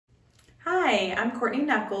Hi, I'm Courtney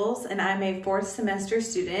Knuckles, and I'm a fourth semester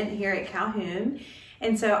student here at Calhoun.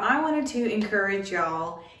 And so I wanted to encourage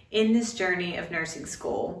y'all in this journey of nursing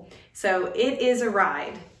school. So it is a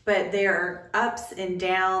ride, but there are ups and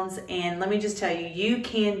downs, and let me just tell you, you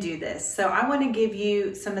can do this. So I want to give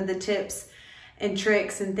you some of the tips and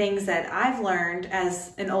tricks and things that I've learned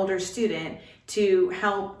as an older student to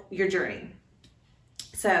help your journey.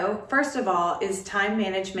 So first of all is time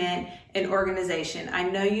management and organization. I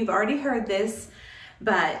know you've already heard this,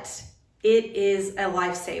 but it is a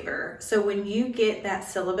lifesaver. So when you get that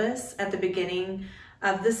syllabus at the beginning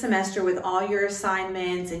of the semester with all your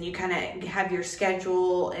assignments and you kind of have your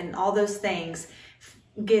schedule and all those things,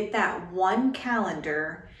 get that one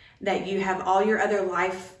calendar that you have all your other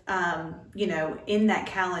life, in that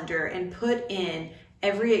calendar, and put in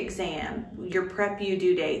every exam, your Prep U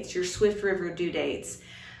due dates, your Swift River due dates.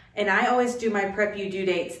 And I always do my Prep U due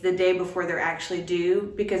dates the day before they're actually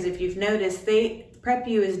due, because if you've noticed, Prep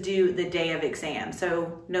U is due the day of exam.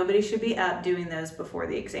 So nobody should be up doing those before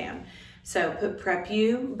the exam. So put Prep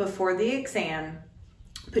U before the exam,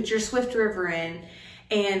 put your Swift River in,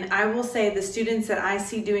 and I will say the students that I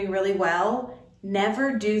see doing really well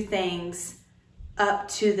never do things up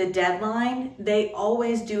to the deadline. They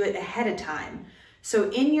always do it ahead of time.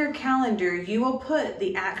 So in your calendar, you will put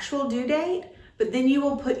the actual due date, but then you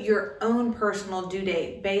will put your own personal due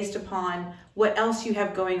date based upon what else you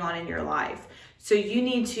have going on in your life. So you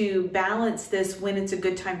need to balance this when it's a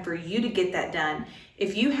good time for you to get that done.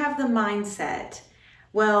 If you have the mindset,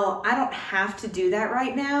 well, I don't have to do that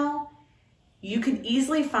right now, you could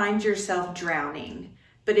easily find yourself drowning.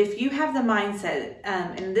 But if you have the mindset,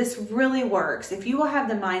 and this really works, if you will have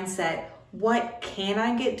the mindset, what can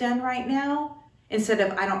I get done right now? Instead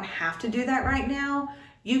of I don't have to do that right now,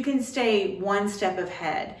 you can stay one step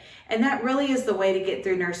ahead. And that really is the way to get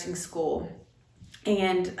through nursing school.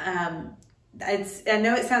 And I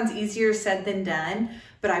know it sounds easier said than done,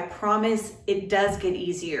 but I promise it does get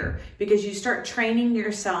easier because you start training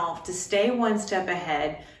yourself to stay one step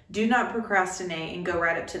ahead. Do not procrastinate and go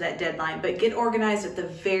right up to that deadline, but get organized at the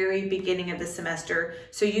very beginning of the semester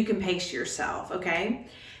so you can pace yourself, okay?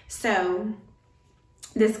 So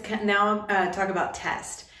now talk about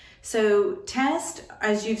test. So test,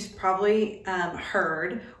 as you've probably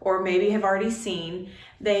heard or maybe have already seen,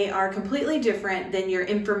 they are completely different than your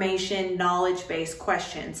information knowledge-based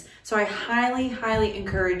questions. So I highly, highly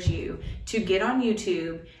encourage you to get on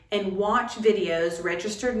YouTube and watch videos.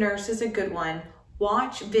 Registered Nurse is a good one.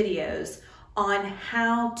 Watch videos on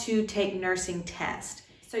how to take nursing test.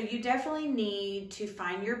 So you definitely need to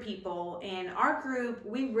find your people. In our group,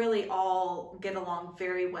 we really all get along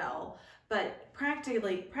very well, but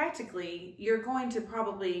practically you're going to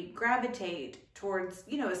probably gravitate towards,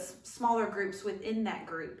 smaller groups within that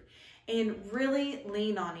group, and really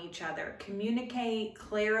lean on each other, communicate,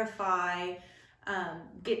 clarify,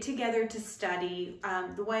 get together to study.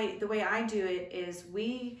 The way I do it is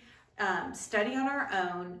we study on our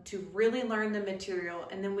own to really learn the material,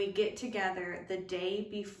 and then we get together the day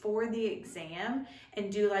before the exam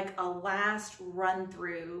and do like a last run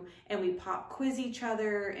through, and we pop quiz each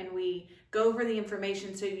other and we go over the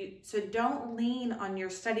information. So don't lean on your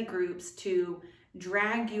study groups to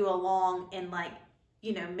drag you along and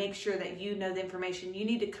make sure that you know the information. You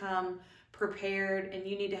need to come prepared and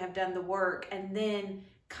you need to have done the work and then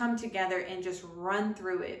come together and just run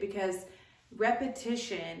through it, because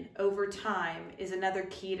repetition over time is another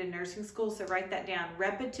key to nursing school. So write that down,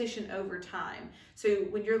 repetition over time. So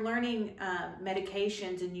when you're learning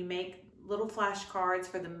medications and you make little flashcards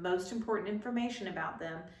for the most important information about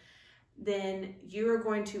them, then you're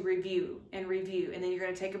going to review, and then you're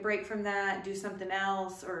going to take a break from that, do something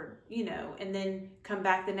else, or, and then come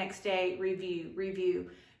back the next day,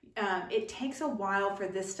 review. It takes a while for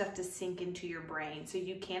this stuff to sink into your brain. So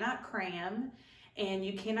you cannot cram, and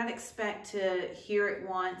you cannot expect to hear it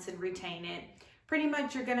once and retain it. Pretty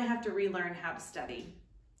much you're gonna have to relearn how to study.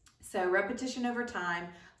 So repetition over time,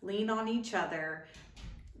 lean on each other.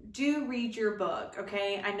 Do read your book,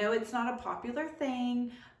 okay? I know it's not a popular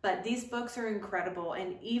thing, but these books are incredible.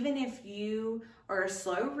 And even if you are a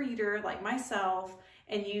slow reader like myself,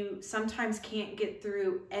 and you sometimes can't get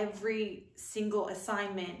through every single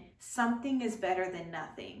assignment, something is better than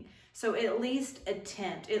nothing. So at least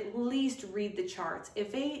attempt, at least read the charts.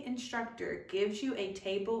 If an instructor gives you a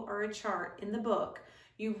table or a chart in the book,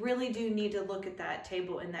 you really do need to look at that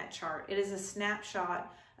table and that chart. It is a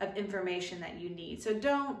snapshot of information that you need. So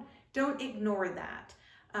don't ignore that.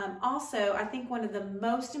 Also, I think one of the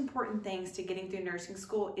most important things to getting through nursing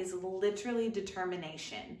school is literally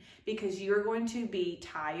determination, because you're going to be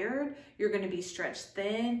tired, you're going to be stretched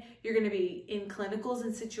thin, you're going to be in clinicals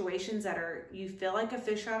and situations that you feel like a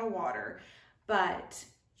fish out of water, but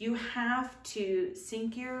you have to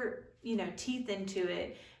sink your, teeth into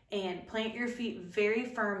it and plant your feet very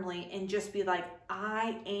firmly and just be like,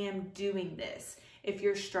 I am doing this. If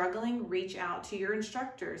you're struggling, reach out to your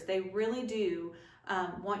instructors. They really do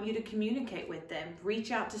want you to communicate with them.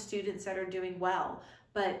 Reach out to students that are doing well,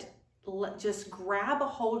 but just grab a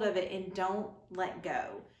hold of it and don't let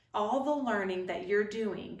go. All the learning that you're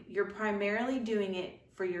doing, you're primarily doing it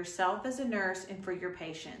for yourself as a nurse and for your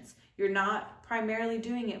patients. You're not primarily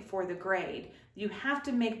doing it for the grade. You have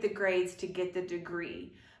to make the grades to get the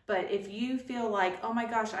degree. But if you feel like, oh my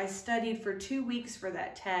gosh, I studied for 2 weeks for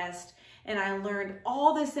that test and I learned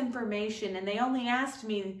all this information and they only asked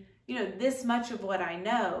me, this much of what I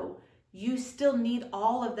know, you still need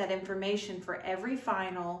all of that information for every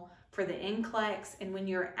final, for the NCLEX, and when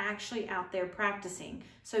you're actually out there practicing.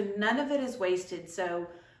 So none of it is wasted. So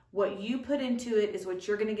what you put into it is what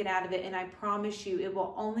you're going to get out of it. And I promise you, it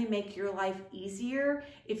will only make your life easier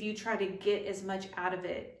if you try to get as much out of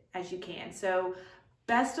it as you can. So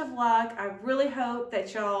best of luck. I really hope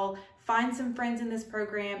that y'all find some friends in this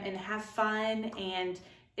program and have fun. And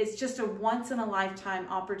it's just a once in a lifetime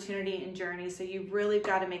opportunity and journey. So you really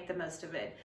got to make the most of it.